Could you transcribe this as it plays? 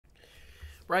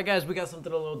Right, guys, we got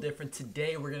something a little different.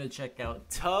 Today we're going to check out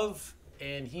Tuv,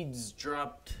 and he's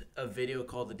dropped a video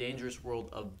called The Dangerous World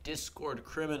of Discord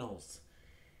Criminals.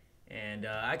 And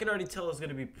I can already tell it's going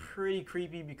to be pretty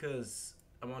creepy because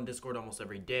I'm on Discord almost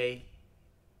every day.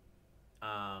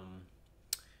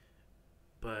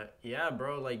 But yeah,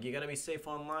 bro, like, you gotta be safe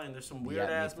online. There's some weird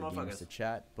ass motherfuckers to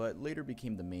chat, but later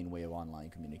became the main way of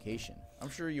online communication. I'm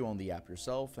sure you own the app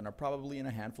yourself and are probably in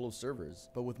a handful of servers,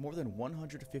 but with more than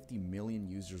 150 million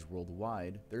users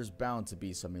worldwide, there's bound to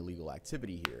be some illegal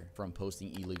activity here. From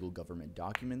posting illegal government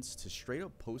documents to straight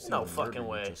up posting No a fucking murder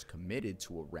way. you just committed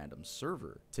to a random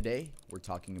server. Today, we're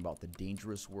talking about the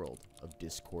dangerous world of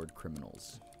Discord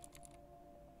criminals.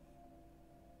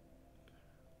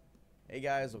 Hey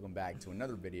guys, welcome back to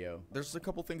another video. There's a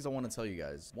couple things I want to tell you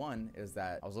guys. One is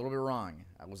that I was a little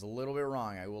bit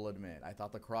wrong. I will admit. I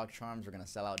thought the Croc Charms were going to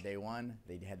sell out day one.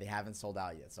 They haven't sold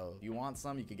out yet. So if you want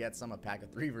some, you could get some, a pack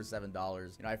of 3 for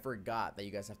 $7. You know, I forgot that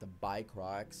you guys have to buy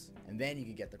Crocs and then you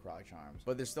can get the Croc Charms.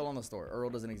 But they're still on the store,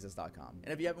 earldoesn'texist.com.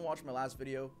 And if you haven't watched my last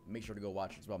video, make sure to go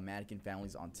watch it. It's about mannequin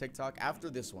families on TikTok. After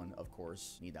this one, of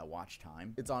course, need that watch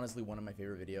time. It's honestly one of my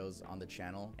favorite videos on the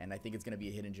channel, and I think it's going to be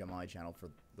a hidden gem on my channel for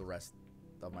the rest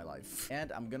of my life.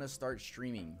 And I'm gonna start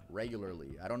streaming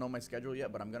regularly. I don't know my schedule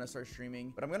yet, but I'm gonna start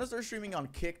streaming. But I'm gonna start streaming on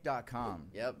kick.com.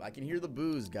 Yep, I can hear the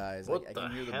boos, guys. I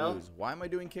can hear the boos. Why am I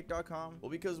doing kick.com? Well,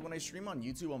 because when I stream on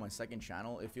YouTube on my second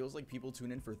channel, it feels like people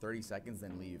tune in for 30 seconds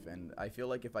then leave. And I feel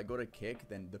like if I go to Kick,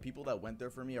 then the people that went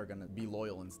there for me are gonna be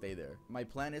loyal and stay there. My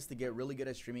plan is to get really good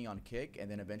at streaming on Kick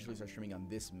and then eventually start streaming on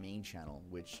this main channel,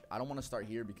 which I don't want to start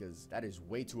here because that is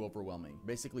way too overwhelming.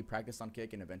 Basically practice on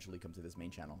Kick and eventually come to this main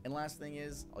channel. And last thing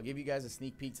is, I'll give you guys a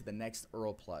sneak peek to the next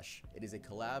Earl plush. It is a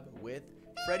collab with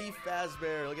Freddy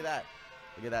Fazbear. Look at that.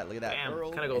 Look at that. Look at that. Damn,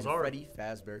 Earl kinda goes and hard. Freddy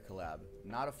Fazbear collab.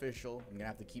 Not official. I'm gonna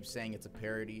have to keep saying it's a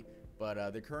parody.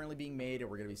 But they're currently being made, and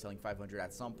we're going to be selling 500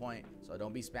 at some point, so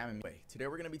don't be spamming me. Today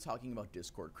we're going to be talking about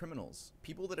Discord criminals.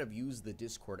 People that have used the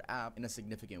Discord app in a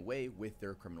significant way with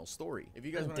their criminal story. If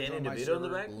you guys want to join my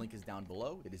server, the link is down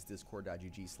below. It is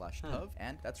discord.gg/tuv,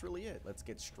 and that's really it. Let's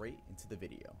get straight into the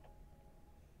video.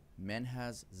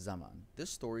 Menhaz Zaman.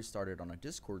 This story started on a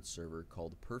Discord server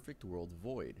called Perfect World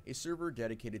Void, a server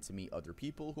dedicated to meet other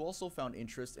people who also found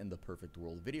interest in the Perfect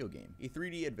World video game, a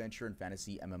 3D adventure and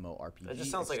fantasy MMORPG. That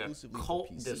just sounds like a cult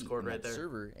Discord right there.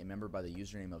 Server, a member by the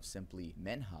username of simply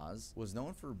Menhaz, was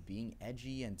known for being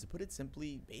edgy and, to put it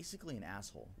simply, basically an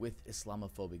asshole. With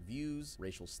Islamophobic views,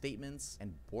 racial statements,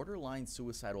 and borderline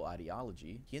suicidal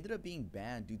ideology, he ended up being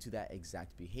banned due to that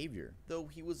exact behavior, though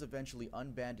he was eventually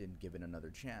unbanned and given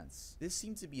another chance. This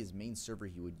seemed to be his main server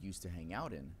he would use to hang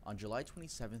out in. On July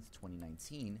 27th,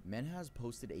 2019, Menhaz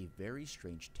posted a very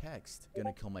strange text.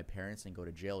 "Gonna kill my parents and go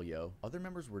to jail, yo." Other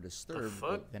members were disturbed,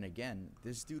 but then again,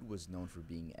 this dude was known for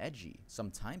being edgy.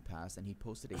 Some time passed and he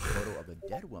posted a photo of a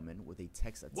dead woman with a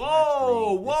text attached.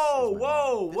 Whoa,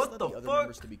 reading, what the fuck? Other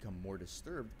members to become more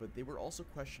disturbed, but they were also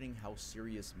questioning how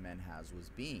serious Menhaz was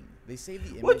being. They saved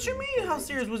the image. What you mean, how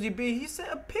serious was he being? He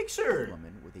sent a picture.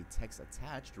 Woman with a text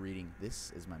attached reading,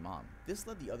 "This is my mom." This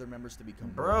led the other members to become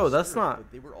Bro, that's not.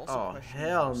 but they were also questioning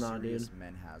how serious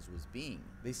Menhaz was being.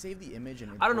 They saved the image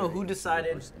and I don't know who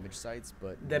decided image sites,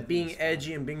 but that being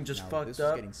edgy and being just fucked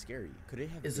up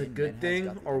is a good thing,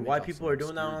 or why people are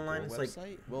doing that online. It's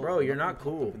like, bro, you're not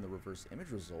cool. In the reverse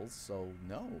image results, so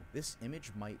no, this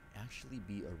image might actually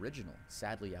be original.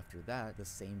 Sadly, after that, the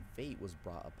same fate was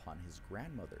brought upon his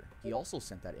grandmother. He also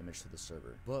sent that image to the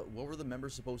server, but what were the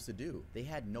members supposed to do? They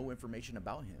had no information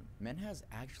about him. Menhaz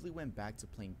actually went back to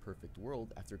playing Perfect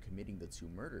World after committing the 2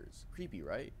 murders. Creepy,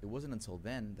 right? It wasn't until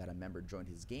then that a member joined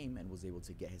his game and was able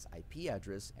to get his IP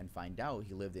address and find out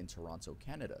he lived in Toronto,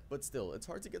 Canada. But still, it's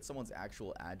hard to get someone's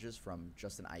actual address from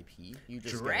just an IP. You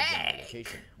just get a general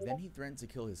location. Then he threatened to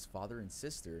kill his father and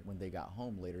sister when they got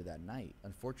home later that night.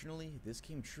 Unfortunately, this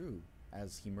came true,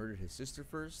 as he murdered his sister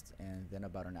first, and then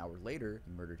about an hour later,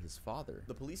 he murdered his father.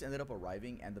 The police ended up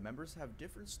arriving, and the members have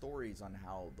different stories on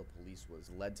how the police was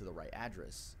led to the right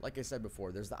address. Like I said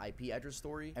before, there's the IP address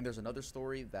story, and there's another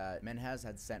story that Menhaz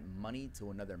had sent money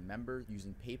to another member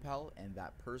using PayPal, and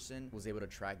that person was able to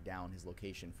track down his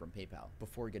location from PayPal.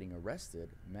 Before getting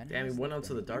arrested, Menhaz went out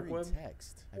to the dark web?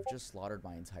 text, "I've just slaughtered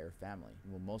my entire family,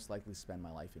 and will most likely spend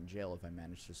my life in jail if I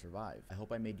manage to survive. I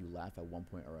hope I made you laugh at one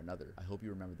point or another. I hope you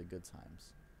remember the good times.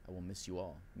 I I will miss you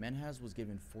all. Menhaz was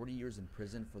given 40 years in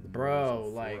prison for the Bro, murders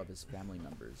of like, 4 of his family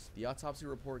members. The autopsy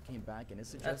report came back and it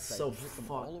suggests that's that so he hit them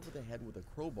fucked. all over the head with a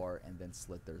crowbar and then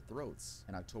slit their throats.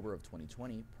 In October of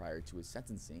 2020, prior to his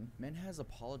sentencing, Menhaz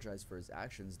apologized for his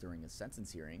actions during his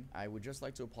sentence hearing. I would just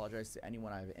like to apologize to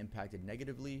anyone I have impacted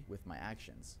negatively with my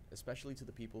actions, especially to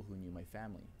the people who knew my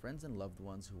family, friends and loved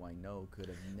ones who I know could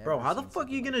have never. Bro, how the seen fuck are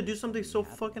you something gonna like do this something from so me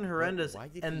happen. fucking But horrendous why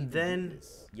did he and even do then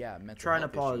this? Yeah, mental try and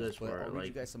health apologize issues, for but it, I'll read you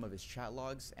like- guys some of his chat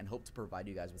logs and hope to provide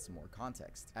you guys with some more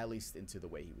context, at least into the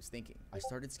way he was thinking. I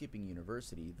started skipping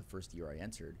university the first year I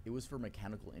entered. It was for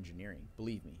mechanical engineering.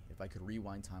 Believe me, if I could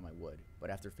rewind time, I would. But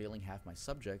after failing half my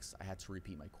subjects, I had to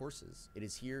repeat my courses. It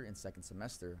is here in second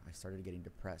semester I started getting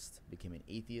depressed, became an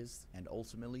atheist, and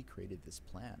ultimately created this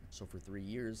plan. So for 3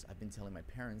 years, I've been telling my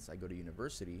parents I go to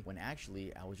university when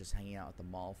actually I was just hanging out at the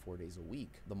mall 4 days a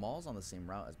week. The mall's on the same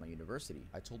route as my university.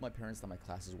 I told my parents that my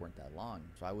classes weren't that long,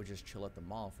 so I would just chill at the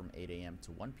mall from 8 a.m.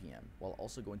 to 1 p.m. while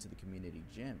also going to the community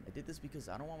gym. I did this because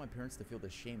I don't want my parents to feel the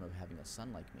shame of having a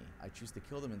son like me. I choose to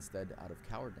kill them instead out of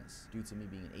cowardness. Due to me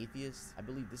being an atheist, I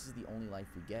believe this is the only life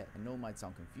we get. I know it might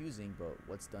sound confusing, but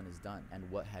what's done is done, and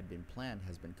what had been planned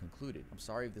has been concluded. I'm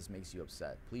sorry if this makes you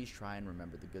upset. Please try and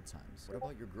remember the good times. What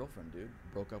about your girlfriend, dude?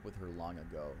 Broke up with her long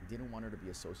ago. Didn't want her to be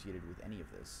associated with any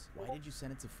of this. Why did you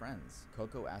send it to friends?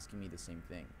 Coco asking me the same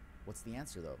thing. What's the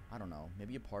answer though? I don't know.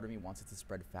 Maybe a part of me wants it to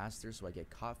spread faster so I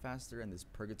get caught faster and this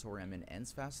purgatory I'm in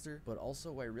ends faster, but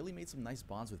also I really made some nice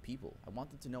bonds with people. I want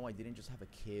them to know I didn't just have a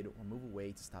kid or move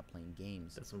away to stop playing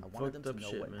games. That's some I wanted them fucked to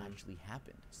up know shit, what man. actually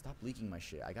happened. Stop leaking my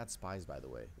shit. I got spies, by the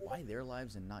way. Why their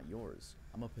lives and not yours?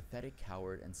 I'm a pathetic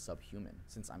coward and subhuman.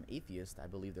 Since I'm atheist, I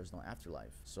believe there's no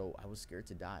afterlife. So I was scared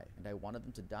to die, and I wanted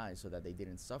them to die so that they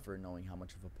didn't suffer knowing how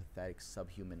much of a pathetic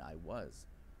subhuman I was.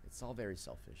 It's all very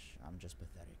selfish. I'm just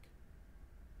pathetic.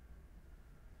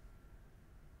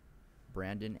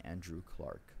 Brandon Andrew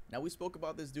Clark. Now, we spoke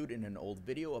about this dude in an old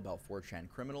video about 4chan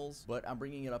criminals, but I'm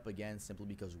bringing it up again simply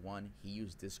because 1, he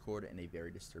used Discord in a very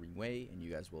disturbing way, and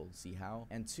you guys will see how,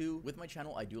 and 2, with my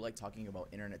channel, I do like talking about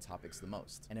internet topics the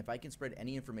most, and if I can spread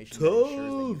any information that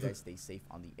ensures that you guys stay safe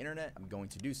on the internet, I'm going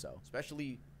to do so,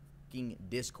 especially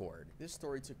Discord. This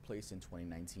story took place in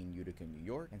 2019 Utica, New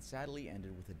York, and sadly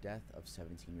ended with the death of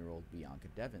 17-year-old Bianca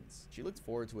Devins. She looked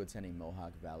forward to attending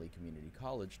Mohawk Valley Community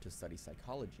College to study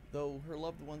psychology, though her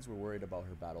loved ones were worried about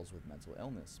her battles with mental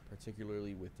illness,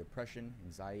 particularly with depression,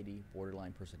 anxiety,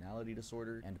 borderline personality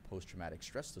disorder, and post-traumatic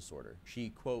stress disorder.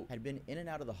 She, quote, had been in and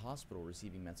out of the hospital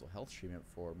receiving mental health treatment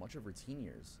for much of her teen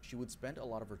years. She would spend a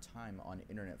lot of her time on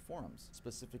internet forums,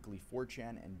 specifically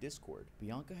 4chan and Discord.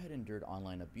 Bianca had endured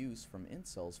online abuse from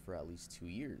incels for at least 2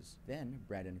 years. Then,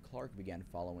 Brandon Clark began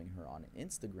following her on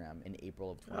Instagram in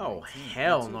April of 2019. Oh,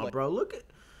 hell no, bro. Look at...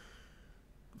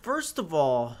 First of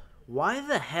all, why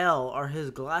the hell are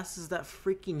his glasses that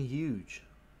freaking huge?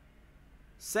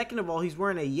 Second of all, he's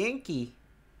wearing a Yankee.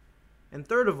 And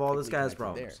third of all, this guy has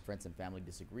problems. Friends and family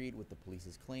disagreed with the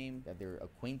police's claim that their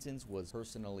acquaintance was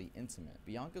personally intimate.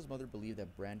 Bianca's mother believed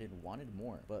that Brandon wanted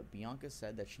more, but Bianca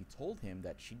said that she told him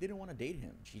that she didn't want to date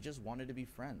him. She just wanted to be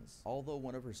friends. Although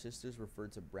one of her sisters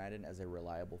referred to Brandon as a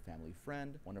reliable family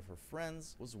friend, one of her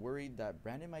friends was worried that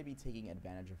Brandon might be taking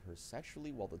advantage of her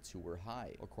sexually while the two were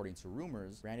high. According to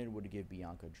rumors, Brandon would give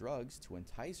Bianca drugs to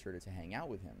entice her to hang out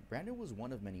with him. Brandon was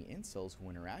one of many incels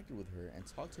who interacted with her and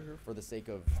talked to her for the sake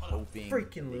of hoping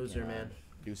Freaking they loser, can, man.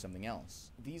 Do something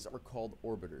else. These are called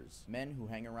orbiters, men who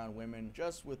hang around women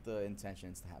just with the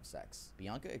intentions to have sex.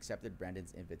 Bianca accepted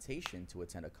Brandon's invitation to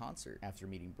attend a concert. After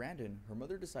meeting Brandon, her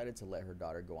mother decided to let her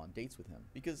daughter go on dates with him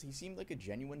because he seemed like a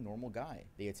genuine normal guy.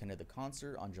 They attended the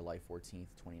concert on July 14th,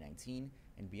 2019,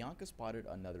 and Bianca spotted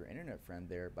another internet friend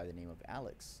there by the name of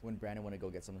Alex. When Brandon went to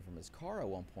go get something from his car at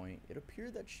one point, it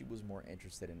appeared that she was more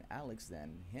interested in Alex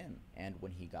than him. And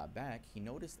when he got back, he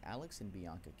noticed Alex and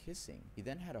Bianca kissing. He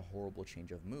then had a horrible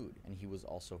change of mood, and he was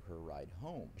also her ride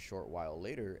home. A short while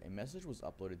later, a message was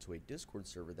uploaded to a Discord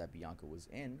server that Bianca was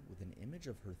in with an image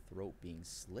of her throat being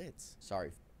slit.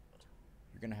 Sorry,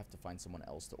 you're gonna have to find someone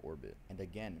else to orbit. And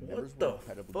again, members were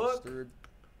incredibly disturbed.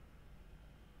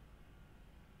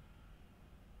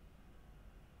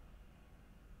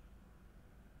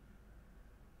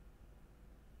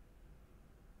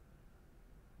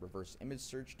 Reverse image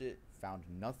searched it, found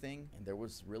nothing, and there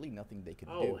was really nothing they could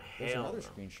do. There's another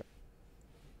screenshot.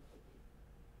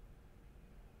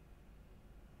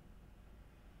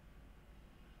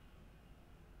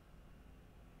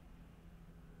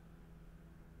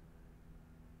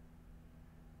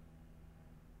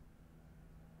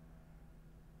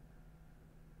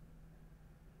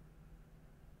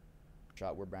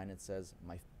 Where Brandon says,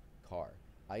 "My car.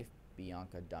 I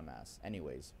Bianca dumbass.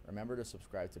 Anyways, remember to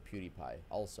subscribe to PewDiePie.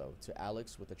 Also, to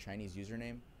Alex with a Chinese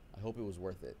username, I hope it was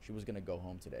worth it. She was gonna go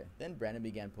home today. Then Brandon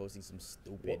began posting some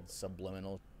stupid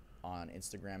subliminal on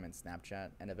Instagram and Snapchat,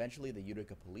 and eventually the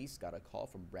Utica police got a call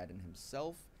from Brandon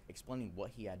himself explaining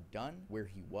what he had done, where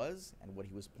he was, and what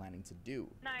he was planning to do.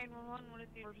 911, what is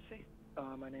the emergency?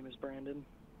 My name is Brandon.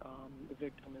 The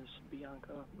victim is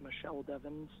Bianca Michelle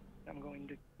Devins. I'm going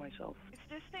to myself.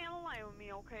 Just stay on the line with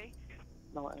me, okay?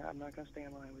 No, I'm not going to stay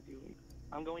in line with you.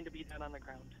 I'm going to be dead on the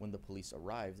ground. When the police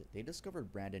arrived, they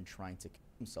discovered Brandon trying to kill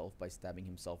himself by stabbing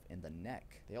himself in the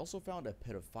neck. They also found a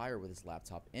pit of fire with his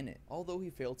laptop in it. Although he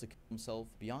failed to kill himself,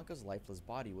 Bianca's lifeless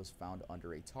body was found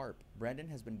under a tarp. Brandon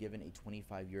has been given a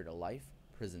 25-year to life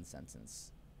prison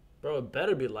sentence. Bro, it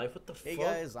better be life. What the fuck? Hey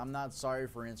guys, I'm not sorry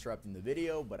for interrupting the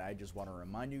video, but I just want to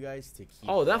remind you guys to keep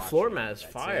Oh, that watching. floor mat is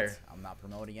That's fire. it. I'm not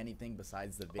promoting anything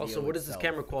besides the video. Also, what is this itself.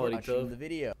 camera quality, Watching Tov? the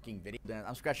video.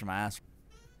 I'm scratching my ass.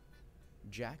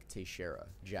 Jack Teixeira.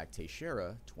 Jack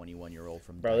Teixeira, 21-year-old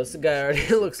from Bro, this Dayton, guy already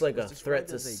Massachusetts, looks like was a described threat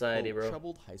to as a, society, quote, bro.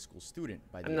 troubled high school student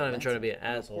by the I'm not even trying to be an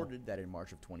Atlantic. asshole. Reported that in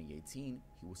March of 2018,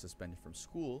 he was suspended from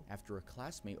school after a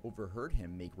classmate overheard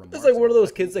him make remarks. It's like one of about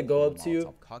those kids that go up to you.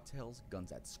 Molotov cocktails,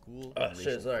 guns at school, Oh, and shit,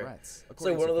 racial sorry. threats. It's like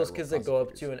According one to of those federal kids that go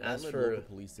up to you and prosecutors, ask that led for.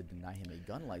 local police to deny him a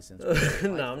gun license.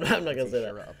 No, I'm not gonna say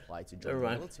that. Teixeira applied to join Never the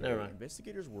mind, military. never mind.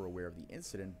 Investigators were aware of the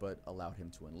incident but allowed him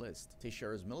to enlist.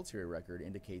 Teixeira's military record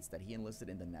indicates that he enlisted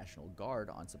in the National Guard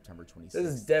on September 26th. This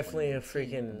is definitely a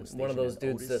 2019, and was freaking one of stationed those at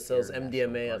dudes that Otis sells Air National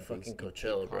MDMA Guard at fucking Base in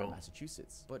Coachella, Cape Cod, bro.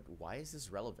 Massachusetts. But why is this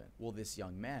relevant? Well, this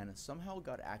young man somehow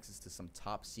got access to some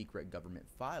top secret government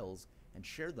files and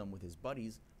shared them with his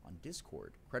buddies on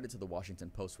Discord. Credit to the Washington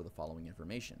Post for the following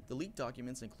information. The leaked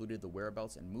documents included the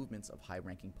whereabouts and movements of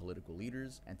high-ranking political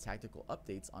leaders and tactical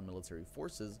updates on military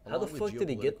forces, How the along fuck with did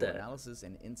he get geopolitical that? analysis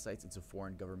and insights into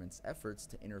foreign governments' efforts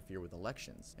to interfere with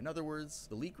elections. In other words,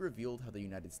 the leak revealed how the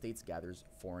United States gathers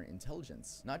foreign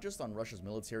intelligence, not just on Russia's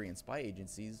military and spy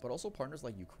agencies, but also partners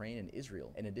like Ukraine and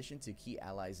Israel, in addition to key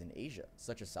allies in Asia,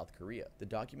 such as South Korea. The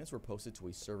documents were posted to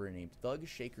a server named Thug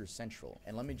Shaker Central,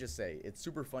 and let me just say, it's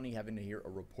super funny having to hear a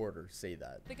reporter say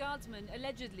that. The guardsman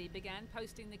allegedly began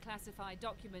posting the classified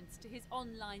documents to his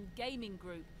online gaming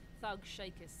group, Thug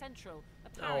Shaker Central.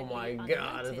 Oh my apparently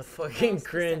god, it's a unnoticed fucking last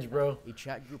cringe, December. bro. A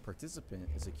chat group participant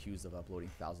is accused of uploading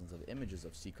thousands of images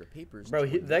of secret papers. Bro,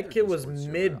 to that another kid was Discord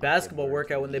server mid on basketball February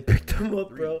workout when they 28th, picked him up,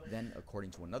 2023. bro. Then,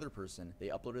 according to another person, they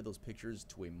uploaded those pictures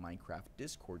to a Minecraft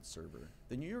Discord server.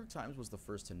 The New York Times was the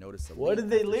first to notice the What leak did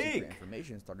they after secret leak?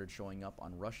 information started showing up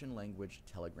on Russian-language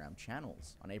Telegram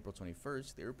channels. On April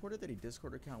 21st, they reported that a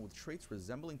Discord account with traits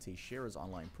resembling Teixeira's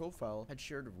online profile had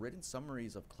shared written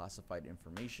summaries of classified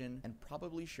information and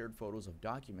probably shared photos of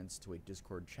documents to a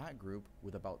Discord chat group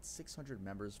with about 600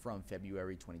 members from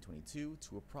February 2022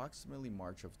 to approximately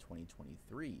March of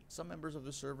 2023. Some members of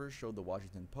the server showed the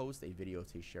Washington Post a video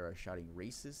of Teixeira shouting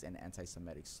racist and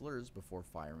anti-Semitic slurs before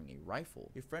firing a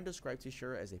rifle. A friend described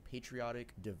Teixeira as a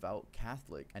patriotic, devout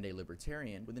Catholic and a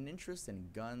libertarian with an interest in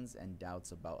guns and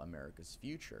doubts about America's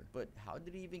future. But how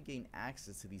did he even gain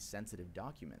access to these sensitive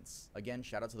documents? Again,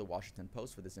 shout out to the Washington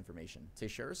Post for this information.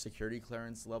 Teixeira's security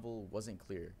clearance level wasn't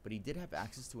clear, but he did have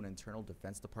access to an internal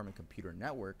Defense Department computer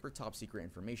network for top secret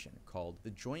information called the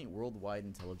Joint Worldwide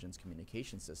Intelligence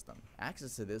Communication System.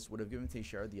 Access to this would have given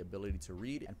Teixeira the ability to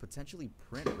read and potentially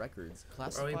print records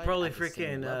classified probably at the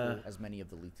same freaking, level as many of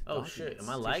the leaked oh documents. shit, am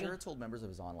I lagging? Teixeira told members of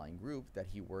his online group that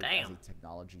he worked Damn. as a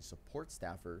technology support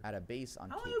staffer at a base on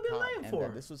How long Cape you been Cod, lagging and for?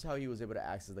 that this was how he was able to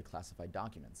access the classified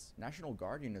documents. National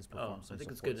Guardian has performed I some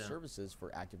think it's support good now. services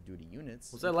for active duty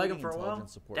units. Was that lagging including for a while?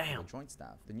 intelligence support Damn. for the Joint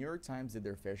Staff. The New York Times did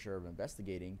their fair share of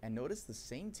investigating and noticed the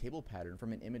same table pattern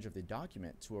from an image of the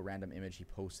document to a random image he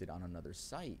posted on another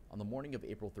site. On the morning of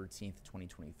April 13th,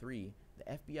 2023,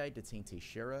 the FBI detained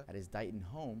Teixeira at his Dayton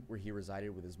home where he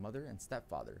resided with his mother and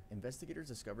stepfather. Investigators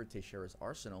discovered Teixeira's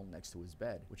arsenal next to his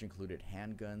bed, which included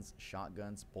handguns,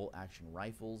 shotguns, bolt-action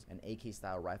rifles, an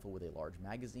AK-style rifle with a large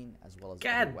magazine, as well as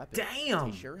God other weapons. damn!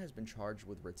 Teixeira has been charged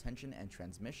with retention and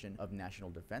transmission of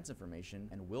national defense information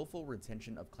and willful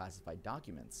retention of classified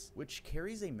documents, which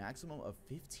carries a maximum of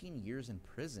 15 years in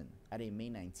prison. At a May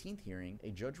 19th hearing,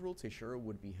 a judge ruled Teixeira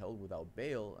would be held without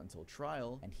bail until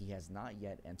trial, and he has not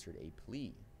yet entered a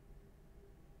plea.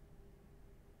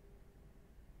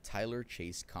 Tyler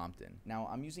Chase Compton. Now,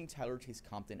 I'm using Tyler Chase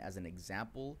Compton as an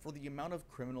example for the amount of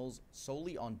criminals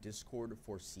solely on Discord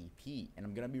for CP, and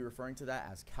I'm going to be referring to that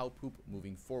as cow poop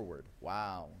moving forward.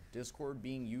 Wow, Discord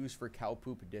being used for cow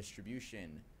poop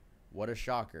distribution. What a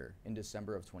shocker. In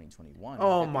December of 2021.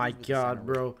 Oh deputies my with the god,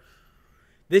 Center- bro.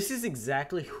 This is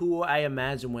exactly who I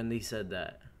imagined when they said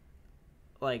that.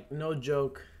 Like, no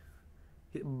joke.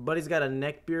 Buddy's got a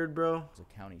neck beard, bro. The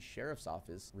county sheriff's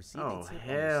office received Oh, a tip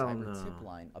hell on the cyber no. tip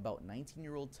line about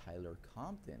 19-year-old Tyler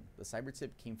Compton. The cyber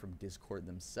tip came from Discord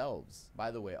themselves.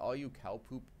 By the way, all you cow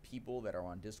poop people that are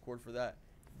on Discord for that,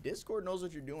 Discord knows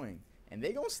what you're doing, and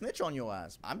they gonna snitch on your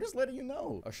ass. I'm just letting you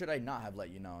know. Or should I not have let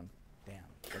you know? Damn.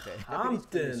 Okay. Deputies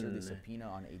quickly served a subpoena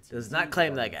on AT&T does not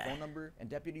claim that regarding the guy. phone number, and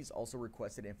deputies also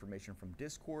requested information from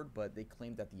Discord, but they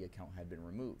claimed that the account had been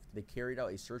removed. They carried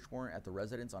out a search warrant at the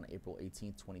residence on April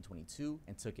 18, 2022,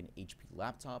 and took an HP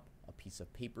laptop, a piece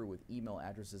of paper with email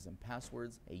addresses and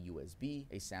passwords, a USB,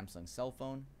 a Samsung cell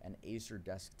phone, an Acer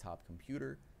desktop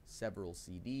computer, several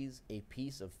CDs, a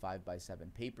piece of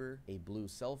 5x7 paper, a blue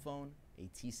cell phone, a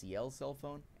TCL cell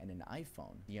phone, and an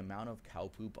iPhone. The amount of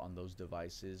cow poop on those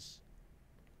devices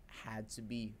had to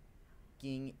be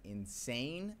fucking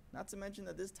insane. Not to mention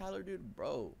that this Tyler dude,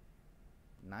 bro,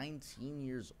 19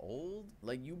 years old?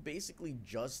 Like, you basically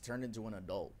just turned into an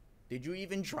adult. Did you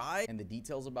even try? And the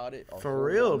details about it are For horrible.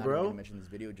 real, I'm not even bro. gonna mention this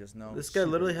video, just know. This guy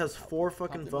super literally has cow 4 poop.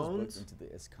 fucking Compton was booked phones. into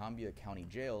the Escambia County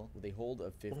Jail with a hold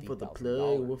of $50,000. for the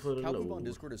plug, one for the Cow poop on load.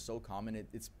 Discord is so common,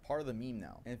 it's part of the meme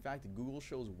now. In fact, Google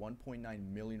shows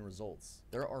 1.9 million results.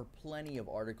 There are plenty of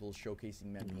articles showcasing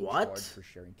men being What? charged for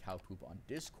sharing cow poop on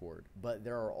Discord, but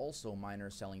there are also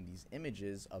minors selling these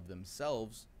images of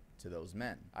themselves to those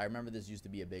men. I remember this used to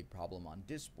be a big problem on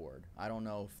Discord. I don't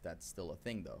know if that's still a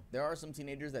thing though. There are some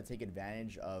teenagers that take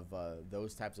advantage of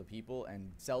those types of people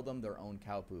and sell them their own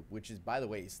cow poop, which is, by the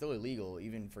way, still illegal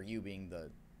even for you being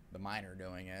the minor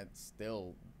doing it.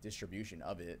 Still distribution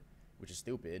of it, which is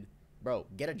stupid. Bro,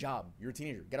 get a job. You're a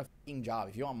teenager. Get a fucking job.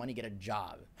 If you want money, get a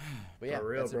job. But yeah, For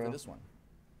real, that's it bro. for this one.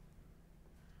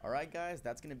 All right, guys,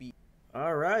 that's gonna be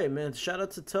All right, man. Shout out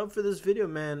to Tub for this video,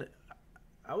 man.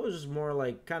 I was just more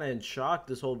like kind of in shock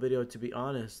this whole video, to be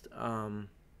honest.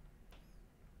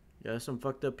 Yeah, some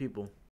fucked up people.